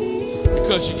on.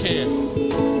 Because you can.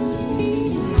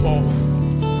 Moving forward.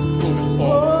 Moving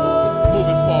forward.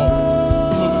 Moving forward.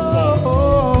 Moving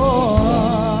forward.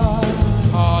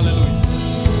 Hallelujah.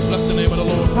 Bless the name of the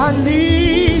Lord. I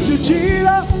need you,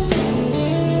 Jesus.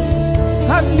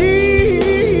 I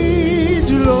need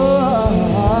you, Lord.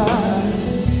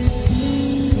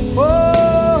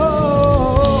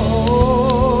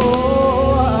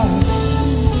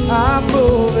 I'm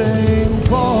moving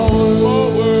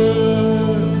forward.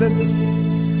 Listen,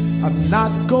 I'm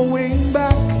not going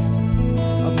back.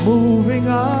 I'm moving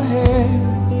ahead.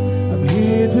 I'm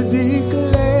here to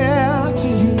declare to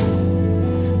you,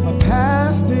 my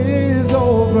past is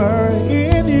over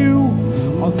in you.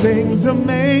 All things are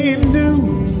made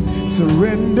new.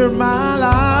 Surrender my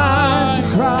life to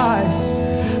Christ.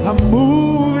 I'm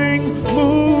moving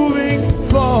forward.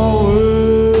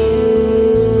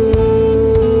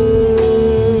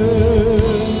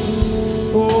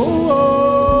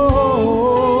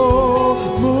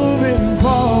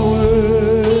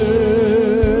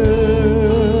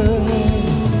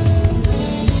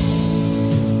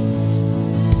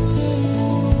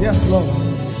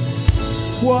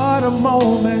 What a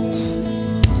moment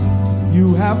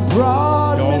you have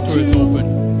brought me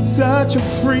to. Such a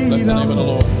freedom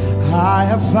I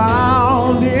have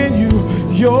found in you.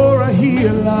 You're a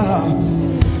healer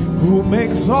who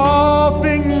makes all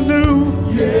things new.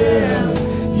 Yeah,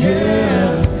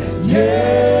 yeah,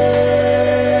 yes.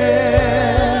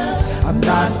 I'm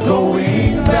not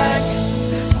going back.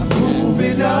 I'm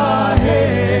moving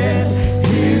ahead.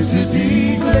 Here to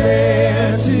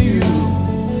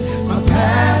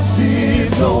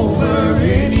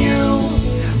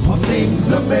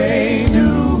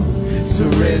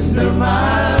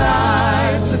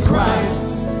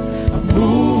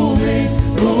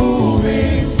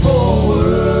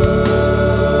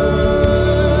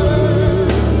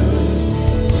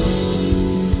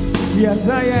Yes,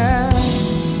 I am.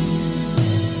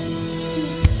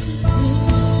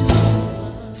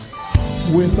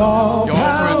 With all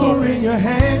power in your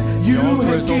hand, you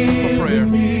have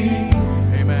given me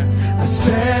a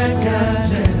second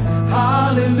chance.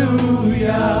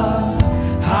 Hallelujah,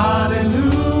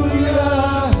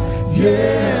 hallelujah.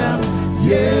 Yeah,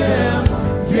 yeah,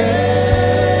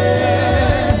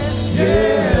 yes,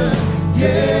 yeah,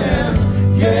 yes,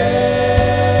 yes.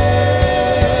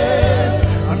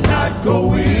 I'm not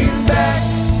going back,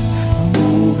 I'm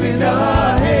moving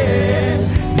ahead,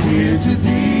 here to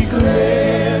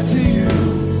declare to you,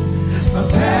 my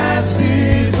past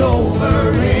is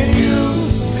over in you,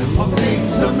 all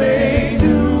things are made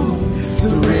new,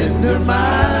 surrender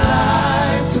my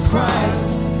life to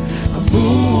Christ, I'm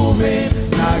moving,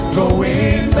 not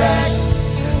going back,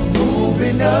 I'm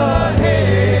moving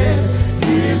ahead,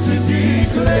 here to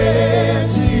declare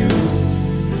to you,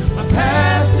 my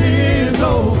past is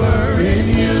over in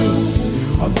you,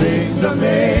 all things are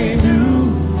made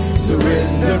new,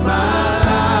 surrender my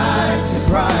life to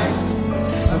Christ.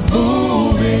 I'm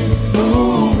moving,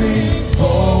 moving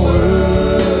forward,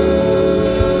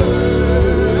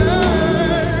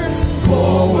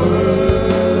 forward,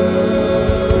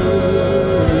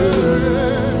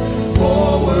 forward,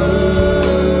 forward,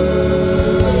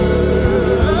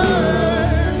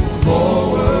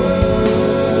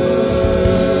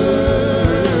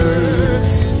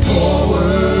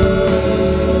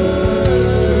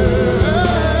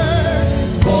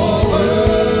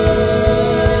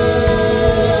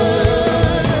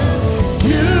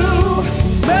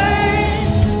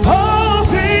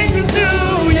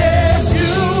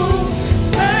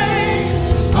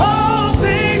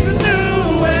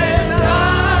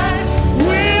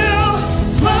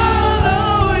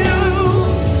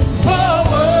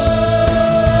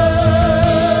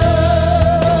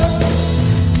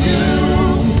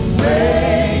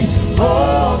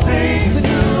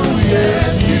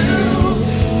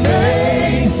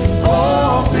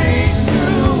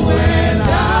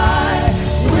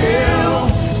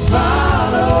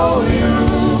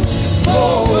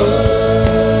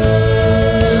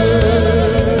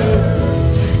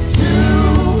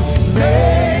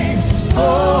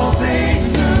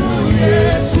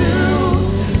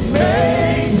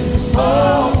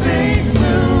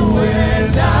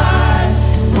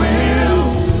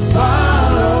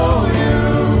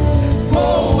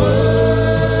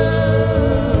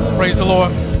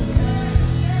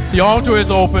 The altar is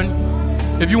open.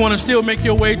 If you want to still make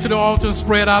your way to the altar and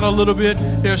spread out a little bit,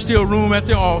 there's still room at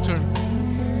the altar.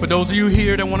 For those of you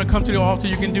here that want to come to the altar,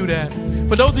 you can do that.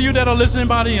 For those of you that are listening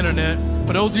by the internet,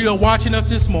 for those of you that are watching us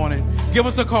this morning, give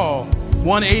us a call,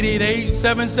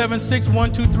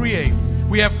 1-888-776-1238.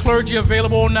 We have clergy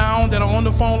available now that are on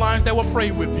the phone lines that will pray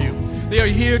with you. They are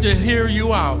here to hear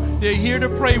you out. They're here to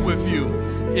pray with you.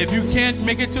 If you can't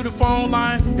make it to the phone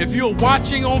line, if you're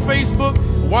watching on Facebook,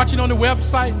 watching on the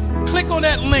website, click on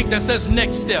that link that says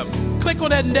next step. Click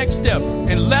on that next step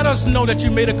and let us know that you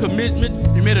made a commitment,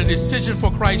 you made a decision for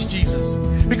Christ Jesus.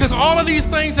 Because all of these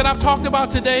things that I've talked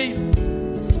about today,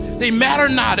 they matter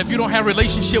not if you don't have a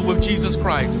relationship with Jesus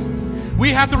Christ.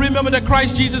 We have to remember that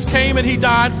Christ Jesus came and he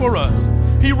died for us.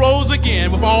 He rose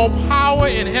again with all power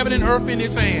in heaven and earth in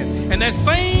his hand. And that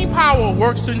same power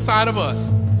works inside of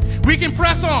us. We can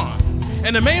press on.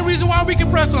 And the main reason why we can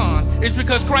press on is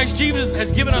because Christ Jesus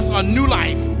has given us a new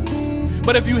life.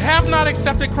 But if you have not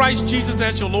accepted Christ Jesus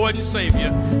as your Lord and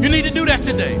Savior, you need to do that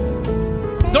today.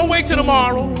 Don't wait till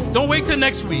tomorrow. Don't wait till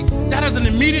next week. That is an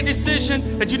immediate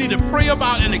decision that you need to pray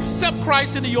about and accept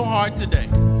Christ into your heart today.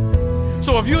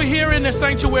 So if you're here in the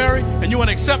sanctuary and you want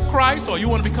to accept Christ, or you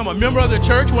want to become a member of the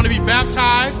church, you want to be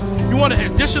baptized, you want an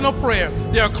additional prayer,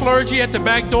 there are clergy at the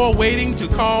back door waiting to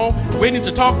talk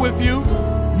with you.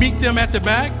 Meet them at the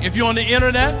back. If you're on the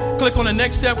internet, click on the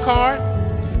next step card.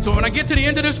 So when I get to the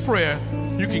end of this prayer,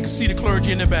 you can see the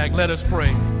clergy in the back. Let us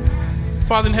pray.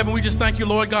 Father in heaven, we just thank you,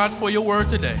 Lord God, for your word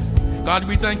today. God,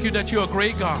 we thank you that you're a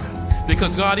great God,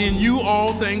 because God, in you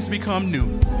all things become new.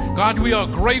 God, we are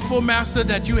grateful, Master,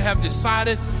 that you have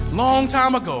decided long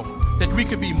time ago that we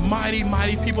could be mighty,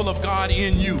 mighty people of God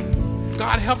in you.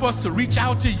 God, help us to reach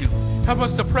out to you. Help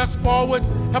us to press forward.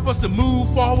 Help us to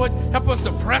move forward. Help us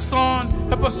to press on.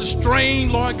 Help us to strain,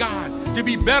 Lord God, to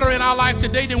be better in our life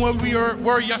today than when we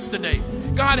were yesterday.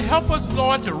 God, help us,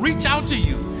 Lord, to reach out to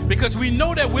you, because we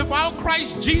know that without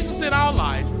Christ Jesus in our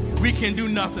lives, we can do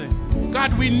nothing.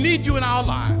 God, we need you in our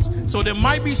lives. So there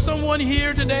might be someone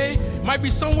here today, might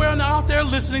be somewhere out there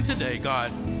listening today,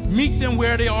 God. Meet them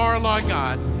where they are, Lord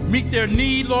God. Meet their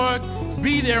need, Lord.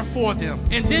 be there for them.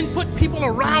 And then put people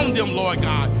around them, Lord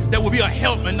God, that will be a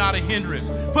help and not a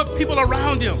hindrance. Put people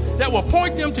around them that will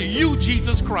point them to you,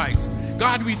 Jesus Christ.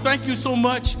 God, we thank you so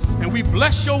much, and we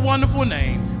bless your wonderful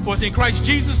name. For it's in Christ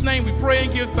Jesus' name we pray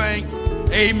and give thanks.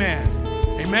 Amen.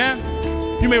 Amen.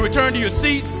 You may return to your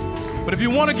seats, but if you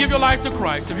want to give your life to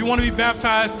Christ, if you want to be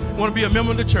baptized, want to be a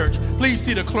member of the church, please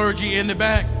see the clergy in the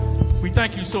back. We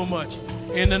thank you so much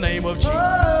in the name of Jesus.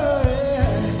 Oh, yeah.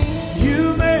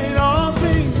 You made all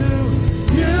things new.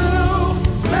 You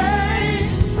made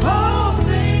all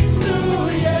things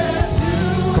new.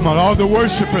 Yes, you. Come on, all the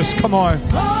worshipers, come on.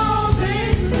 All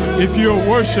things new. If you're a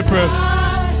worshiper,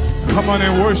 come on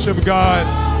and worship God.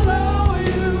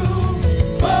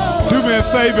 Do me a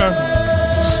favor,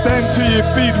 stand to your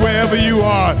feet wherever you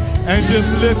are and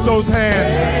just lift those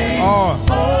hands.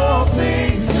 All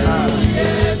things new.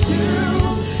 Yes, you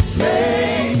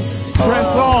made.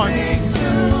 Press on.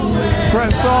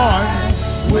 Press on.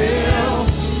 Will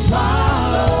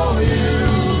follow you.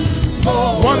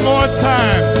 One more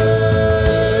time.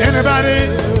 Anybody?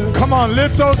 Come on,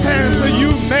 lift those hands so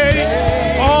you made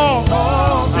all.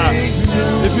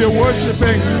 If you're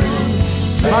worshiping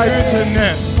by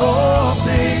internet, All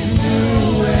things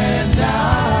new, and I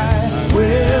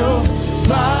will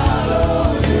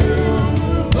follow you.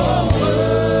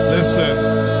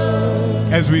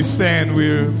 listen, as we stand,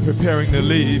 we're preparing to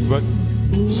leave, but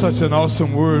such an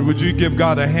awesome word. Would you give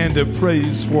God a hand of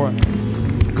praise for it?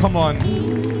 Come on,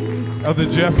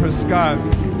 Elder Jeffrey Scott.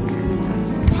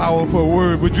 Powerful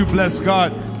word. Would you bless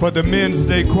God for the Men's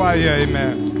Day Choir?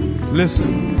 Amen.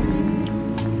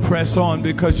 Listen, press on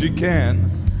because you can.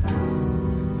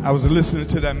 I was listening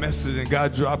to that message and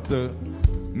God dropped the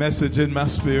message in my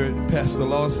spirit. Pastor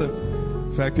Lawson,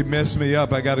 in fact, it messed me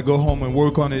up. I got to go home and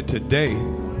work on it today.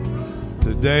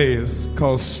 Today is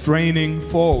called Straining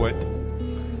Forward.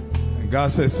 And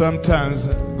God says sometimes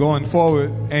going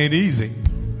forward ain't easy,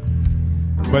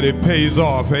 but it pays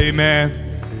off. Amen.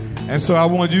 And so I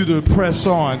want you to press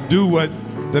on. Do what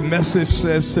the message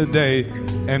says today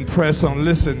and press on.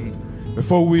 Listen,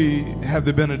 before we have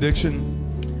the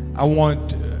benediction, I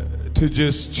want to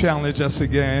just challenge us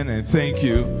again and thank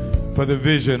you for the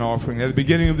vision offering. At the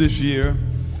beginning of this year,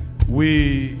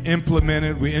 we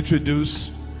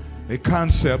introduced a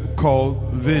concept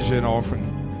called vision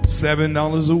offering.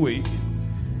 $7 a week,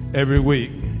 every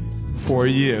week for a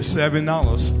year.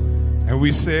 $7. And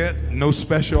we said no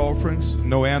special offerings,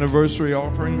 no anniversary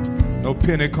offerings, no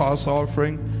Pentecost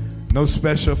offering, no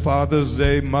special Father's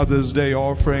Day, Mother's Day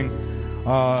offering.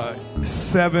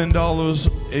 $7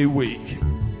 a week.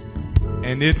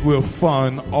 And it will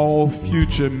fund all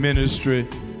future ministry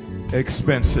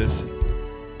expenses.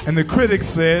 And the critics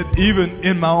said, even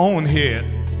in my own head,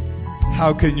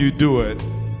 how can you do it?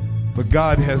 But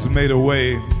God has made a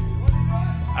way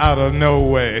out of no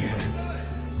way.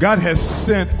 God has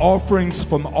sent offerings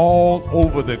from all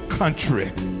over the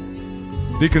country.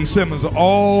 Deacon Simmons,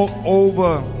 all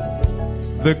over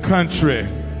the country.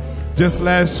 Just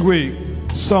last week,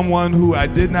 someone who I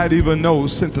did not even know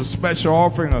sent a special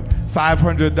offering of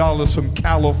 $500 from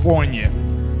California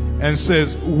and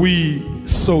says, we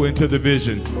sow into the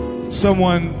vision.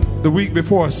 Someone the week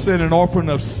before sent an offering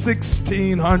of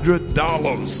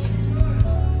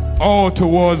 $1,600, all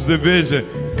towards the vision.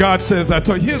 God says,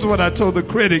 here's what I told the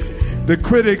critics. The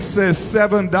critics says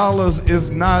 $7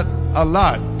 is not a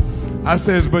lot. I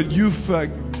says, but you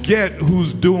forget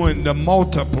who's doing the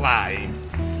multiplying.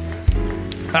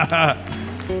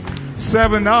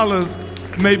 $7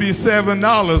 may be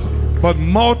 $7, but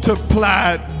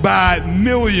multiplied by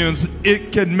millions,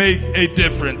 it can make a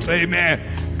difference. Amen.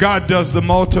 God does the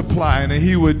multiplying, and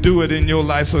he would do it in your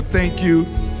life. So thank you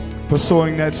for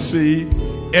sowing that seed.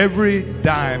 Every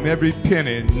dime, every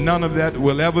penny, none of that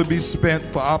will ever be spent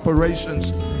for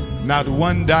operations. Not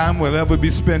one dime will ever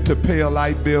be spent to pay a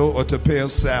light bill or to pay a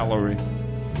salary.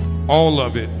 All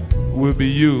of it will be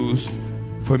used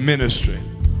for ministry.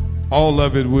 All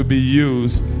of it will be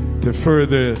used to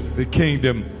further the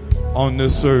kingdom on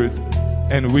this earth.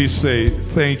 And we say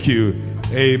thank you.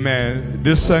 Amen.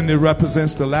 This Sunday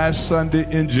represents the last Sunday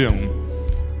in June.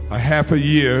 A half a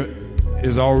year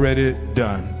is already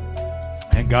done.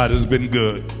 And God has been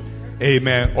good.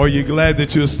 Amen. Are you glad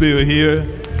that you're still here?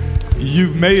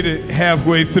 You've made it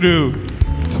halfway through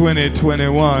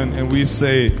 2021, and we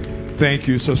say thank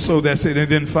you. So that's it. And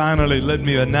then finally, let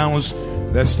me announce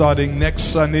that starting next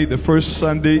Sunday, the first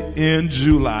Sunday in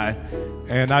July,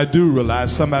 and I do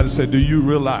realize, somebody said, do you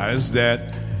realize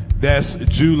that that's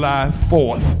July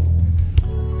 4th?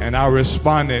 And I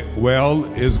responded, well,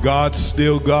 is God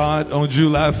still God on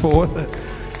July 4th?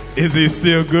 Is he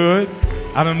still good?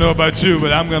 I don't know about you,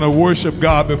 but I'm going to worship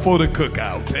God before the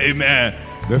cookout. Amen.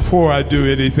 Before I do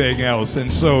anything else.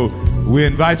 And so we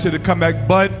invite you to come back.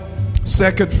 But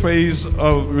second phase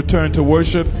of return to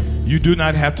worship, you do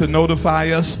not have to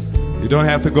notify us. You don't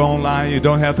have to go online. You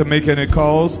don't have to make any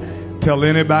calls. Tell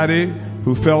anybody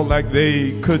who felt like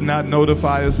they could not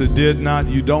notify us or did not.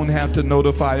 You don't have to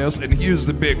notify us. And here's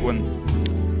the big one.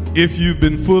 If you've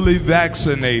been fully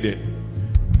vaccinated,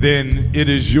 then it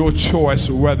is your choice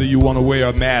whether you want to wear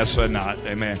a mask or not.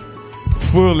 Amen.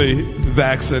 Fully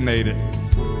vaccinated.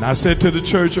 Now, I said to the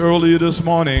church earlier this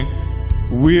morning,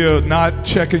 we're not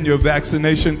checking your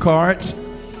vaccination cards.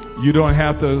 You don't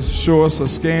have to show us a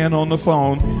scan on the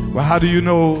phone. Well, how do you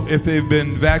know if they've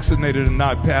been vaccinated or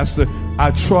not, Pastor? I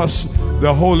trust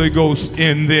the Holy Ghost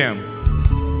in them.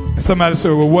 And somebody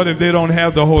said, well, what if they don't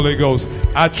have the Holy Ghost?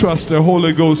 I trust the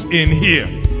Holy Ghost in here.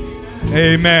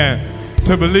 Amen.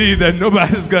 To believe that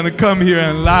nobody's going to come here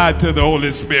and lie to the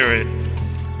Holy Spirit.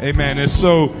 Amen. And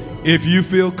so if you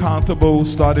feel comfortable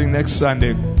starting next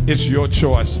Sunday, it's your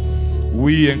choice.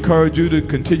 We encourage you to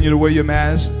continue to wear your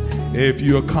mask. If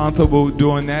you're comfortable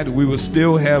doing that, we will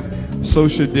still have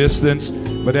social distance.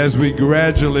 But as we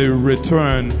gradually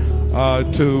return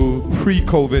to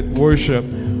pre-COVID worship,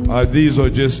 these are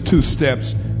just 2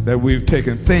 steps that we've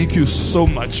taken. Thank you so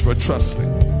much for trusting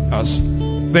us.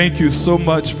 Thank you so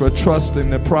much for trusting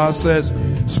the process.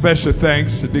 Special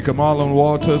thanks to Deacon Marlon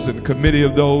Walters and the committee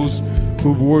of those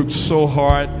who've worked so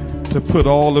hard to put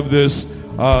all of this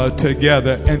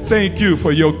together. And thank you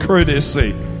for your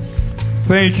courtesy.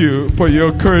 Thank you for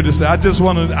your courtesy. I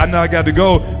know I got to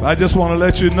go, but I just want to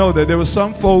let you know that there were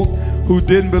some folk who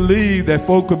didn't believe that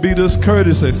folk could be this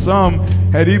courteous. Some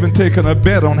had even taken a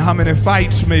bet on how many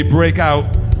fights may break out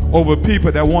over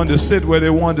people that wanted to sit where they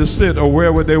wanted to sit or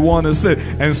wherever they wanted to sit.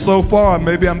 And so far,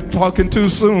 maybe I'm talking too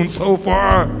soon, so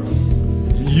far,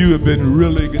 you have been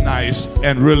really nice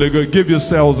and really good. Give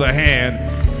yourselves a hand.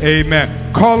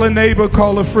 Amen. Call a neighbor,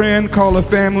 call a friend, call a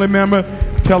family member.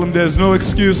 Tell them there's no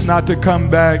excuse not to come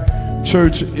back.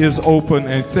 Church is open.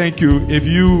 And thank you. If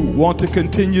you want to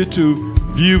continue to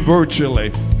view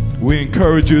virtually, we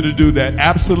encourage you to do that.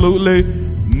 Absolutely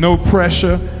no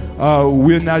pressure.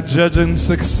 We're not judging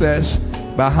success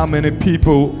by how many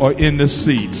people are in the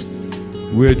seats.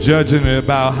 We're judging it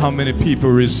about how many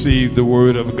people receive the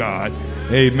word of God.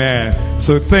 Amen.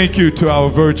 So thank you to our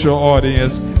virtual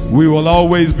audience. We will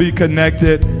always be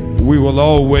connected. We will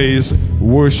always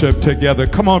worship together.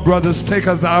 Come on, brothers, take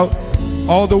us out.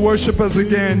 All the worshipers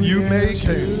again, you may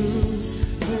come.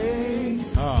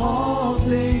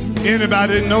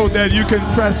 Anybody know that you can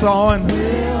press on?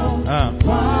 Now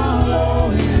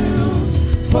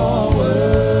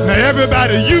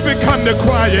everybody, you become the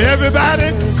choir.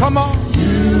 Everybody, come on.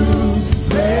 You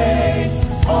make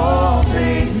all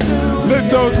things new. Lift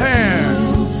those hands.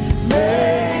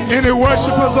 Any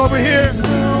worshipers over here?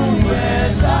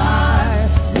 As I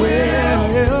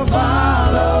will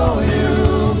follow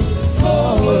you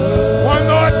forward. One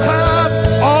more time,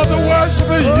 all the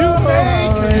worshipers, you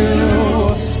make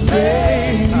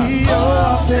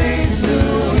all things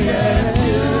new. Yes,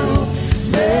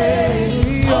 you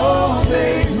make all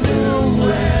things new,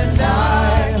 and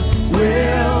I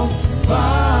will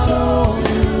follow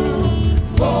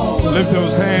you forward. Lift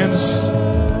those hands.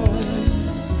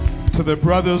 To the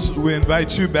brothers, we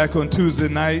invite you back on Tuesday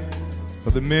night. For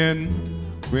the men,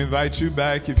 we invite you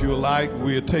back if you would like.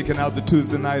 We are taking out the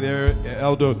Tuesday night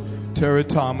Elder Terry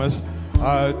Thomas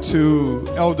to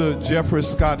Elder Jeffrey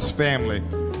Scott's family.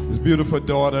 His beautiful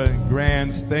daughter and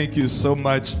grands, thank you so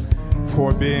much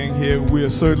for being here. We are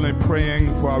certainly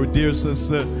praying for our dear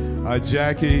sister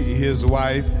Jackie, his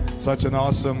wife, such an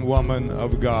awesome woman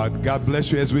of God. God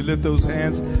bless you as we lift those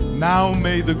hands. Now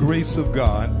may the grace of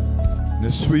God,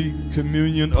 the sweet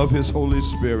communion of his Holy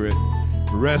Spirit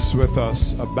rest with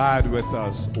us, abide with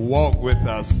us, walk with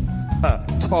us,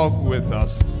 talk with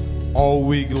us all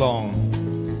week long.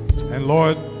 And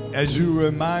Lord, as you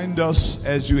remind us,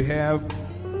 as you have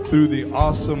through the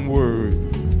awesome word,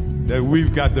 that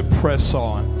we've got to press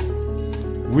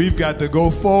on. We've got to go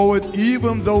forward,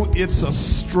 even though it's a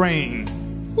strain.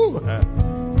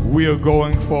 We are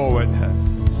going forward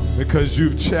because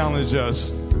you've challenged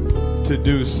us to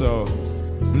do so.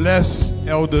 Bless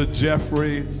Elder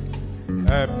Jeffrey.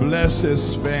 Bless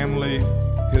his family,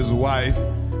 his wife.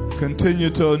 Continue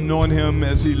to anoint him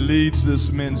as he leads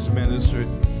this men's ministry.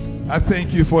 I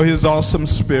thank you for his awesome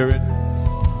spirit.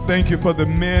 Thank you for the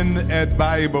men at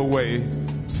Bible Way.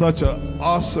 Such an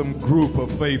awesome group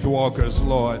of faith walkers,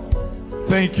 Lord.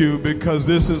 Thank you, because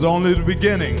this is only the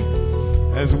beginning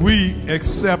as we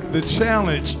accept the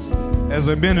challenge as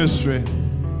a ministry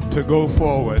to go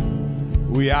forward.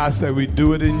 We ask that we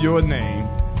do it in your name.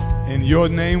 In your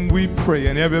name we pray.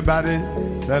 And everybody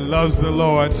that loves the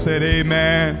Lord said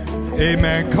amen.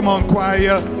 Amen. Come on,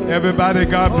 choir. Everybody,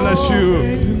 God bless you.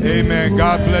 Amen.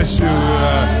 God bless you.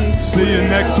 See you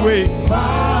next week.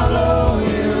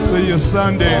 See you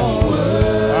Sunday.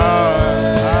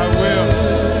 I will.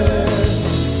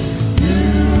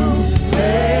 You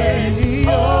make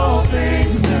all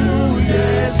things new.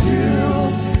 Yes,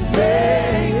 you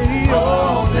make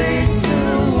all things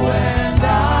new. And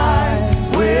I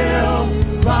will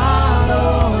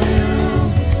follow you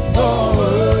forward.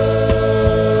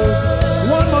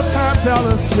 One more time,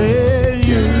 fellas, say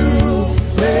you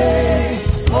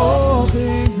make all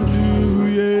things new.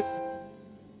 Yeah.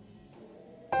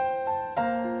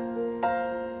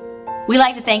 We'd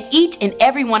like to thank each and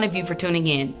every one of you for tuning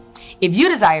in. If you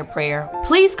desire prayer,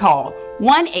 please call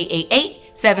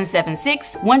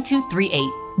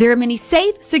 1-888-776-1238. There are many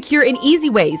safe, secure, and easy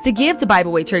ways to give to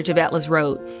Bible Way Church of Atlas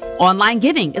Road. Online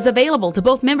giving is available to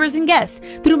both members and guests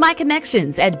through My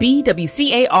Connections at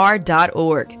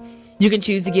bwcar.org. You can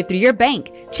choose to give through your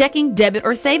bank, checking, debit,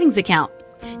 or savings account.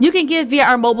 You can give via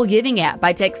our mobile giving app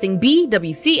by texting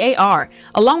BWCAR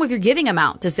along with your giving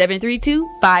amount to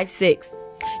 73256.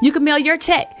 You can mail your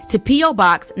check to P.O.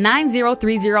 Box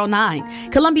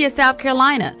 90309, Columbia, South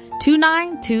Carolina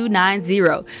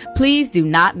 29290. Please do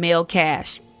not mail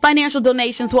cash. Financial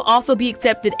donations will also be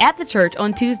accepted at the church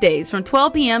on Tuesdays from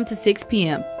 12 p.m. to 6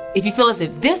 p.m. If you feel as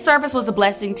if this service was a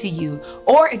blessing to you,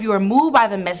 or if you are moved by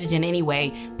the message in any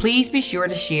way, please be sure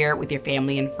to share it with your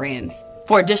family and friends.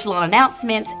 For additional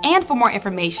announcements and for more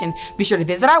information, be sure to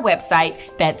visit our website.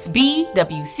 That's bwcar.org.